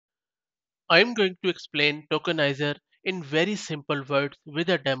I'm going to explain tokenizer in very simple words with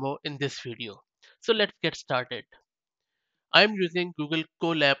a demo in this video. So let's get started. I'm using Google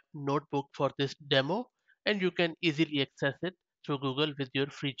Colab Notebook for this demo, and you can easily access it through Google with your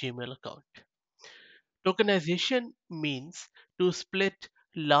free Gmail account. Tokenization means to split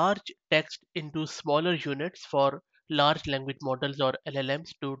large text into smaller units for large language models or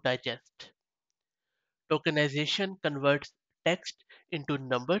LLMs to digest. Tokenization converts text into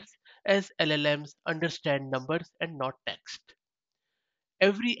numbers as LLMs understand numbers and not text.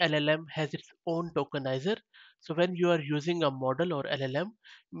 Every LLM has its own tokenizer, so when you are using a model or LLM,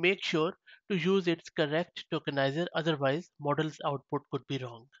 make sure to use its correct tokenizer, otherwise model's output could be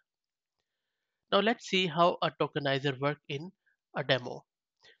wrong. Now let's see how a tokenizer works in a demo.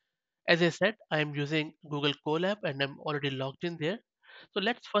 As I said, I am using Google Colab and I'm already logged in there. So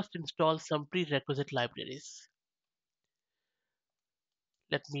let's first install some prerequisite libraries.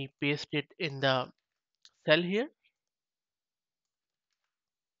 Let me paste it in the cell here.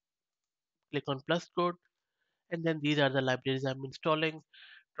 Click on plus code, and then these are the libraries I'm installing: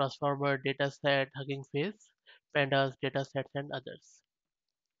 Transformer, Dataset, Hugging Face, Pandas, Datasets, and others.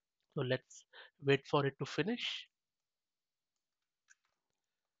 So let's wait for it to finish.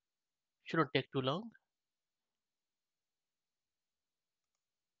 Shouldn't take too long.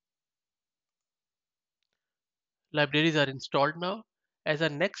 Libraries are installed now. As a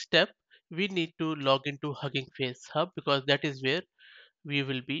next step, we need to log into Hugging Face Hub because that is where we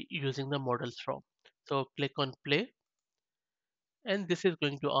will be using the models from. So click on play, and this is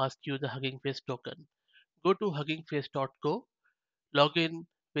going to ask you the Hugging Face token. Go to huggingface.co, log in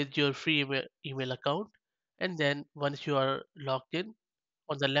with your free email account, and then once you are logged in,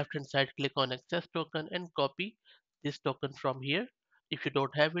 on the left hand side click on access token and copy this token from here. If you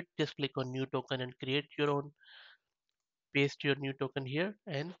don't have it, just click on new token and create your own. Paste your new token here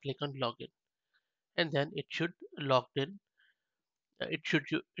and click on login, and then it should logged in. It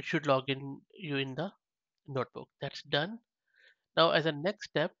should log in you in the notebook. That's done. Now as a next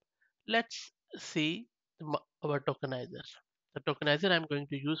step, let's see our tokenizer. The tokenizer I'm going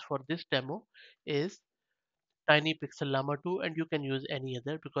to use for this demo is Tiny Pixel Llama 2, and you can use any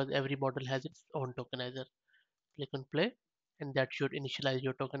other because every model has its own tokenizer. Click on play, and that should initialize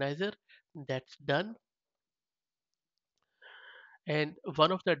your tokenizer. That's done. And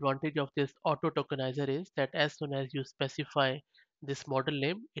one of the advantage of this auto tokenizer is that as soon as you specify this model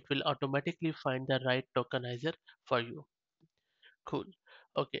name, it will automatically find the right tokenizer for you. Cool.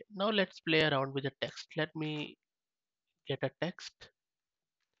 Okay, now let's play around with the text. Let me get a text.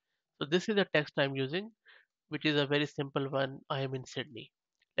 So this is the text I'm using, which is a very simple one. I am in Sydney.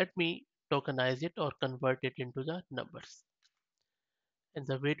 Let me tokenize it or convert it into the numbers. And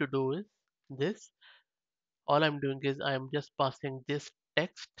the way to do is this. All I'm doing is I'm just passing this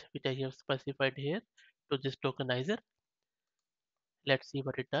text, which I have specified here, to this tokenizer. Let's see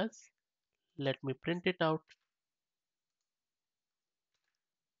what it does. Let me print it out.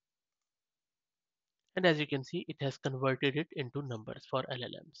 And as you can see, it has converted it into numbers for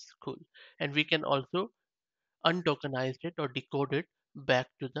LLMs. Cool. And we can also untokenize it or decode it back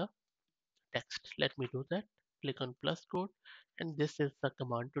to the text. Let me do that. Click on plus code, and this is the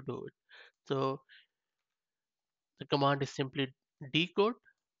command to do it. So the command is simply decode,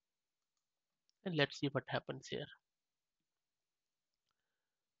 and let's see what happens here.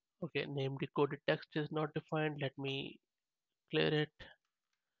 Okay, name decoded text is not defined. Let me clear it.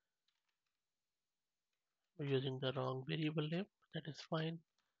 We're using the wrong variable name. That is fine.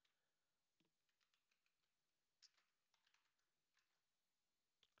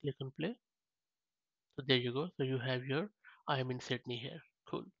 Click on play. So there you go. So you have your I am in Sydney here.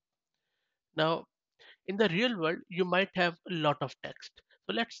 Cool. Now in the real world, you might have a lot of text.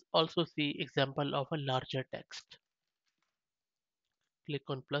 So let's also see example of a larger text. Click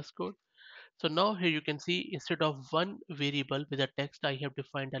on plus code. So now here you can see instead of one variable with a text, I have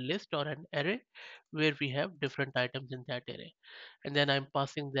defined a list or an array where we have different items in that array. And then I'm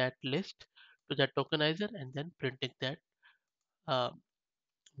passing that list to the tokenizer and then printing that uh,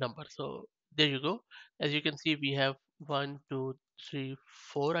 number. So there you go. As you can see, we have one, two, three,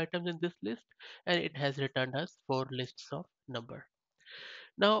 four items in this list, and it has returned us four lists of number.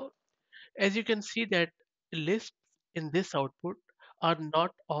 Now, as you can see that lists in this output are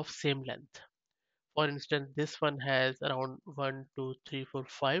not of same length. For instance, this one has around one, two, three, four,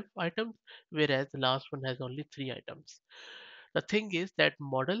 five items, whereas the last one has only three items. The thing is that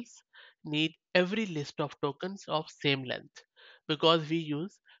models need every list of tokens of same length because we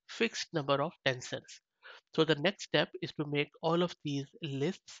use fixed number of tensors. So the next step is to make all of these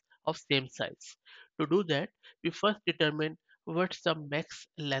lists of same size. To do that, we first determine what's the max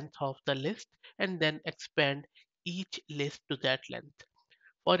length of the list, and then expand each list to that length.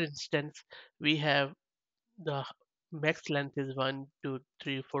 For instance, we have the max length is 1, 2,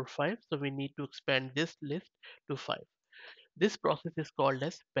 3, 4, 5, so we need to expand this list to 5. This process is called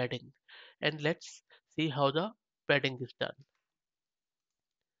as padding, and let's see how the padding is done.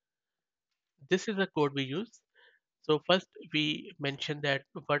 This is the code we use. So first we mention that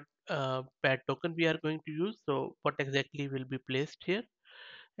what pad token we are going to use, so what exactly will be placed here,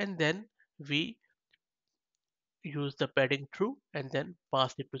 and then we use the padding true and then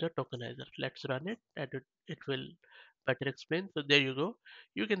pass it to the tokenizer. Let's run it and it will better explain. So there you go.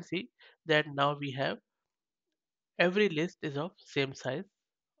 You can see that now we have every list is of same size,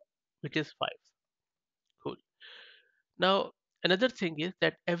 which is 5. Cool. Now, another thing is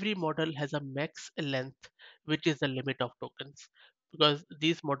that every model has a max length, which is the limit of tokens. Because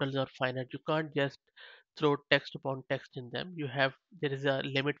these models are finite, you can't just throw text upon text in them. There is a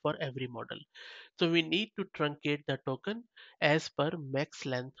limit for every model. So we need to truncate the token as per max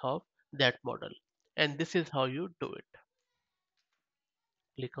length of that model. And this is how you do it.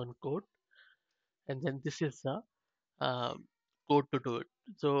 Click on code, and then this is the um, code to do it.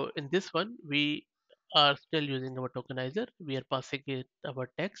 So in this one, we are still using our tokenizer. We are passing it our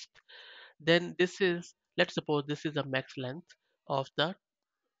text. Then let's suppose this is the max length of the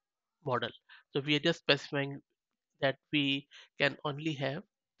model. So we are just specifying that we can only have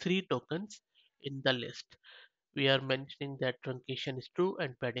 3 tokens in the list. We are mentioning that truncation is true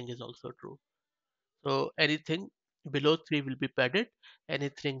and padding is also true. So anything below 3 will be padded,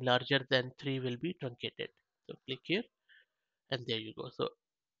 anything larger than 3 will be truncated. So click here and there you go. So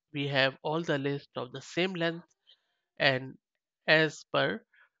we have all the list of the same length and as per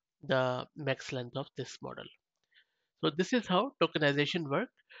the max length of this model. So this is how tokenization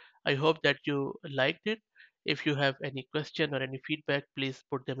works. I hope that you liked it. If you have any question or any feedback, please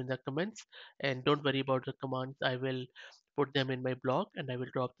put them in the comments, and don't worry about the commands. I will put them in my blog and I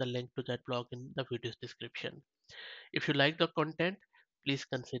will drop the link to that blog in the video's description. If you like the content, please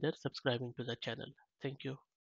consider subscribing to the channel. Thank you.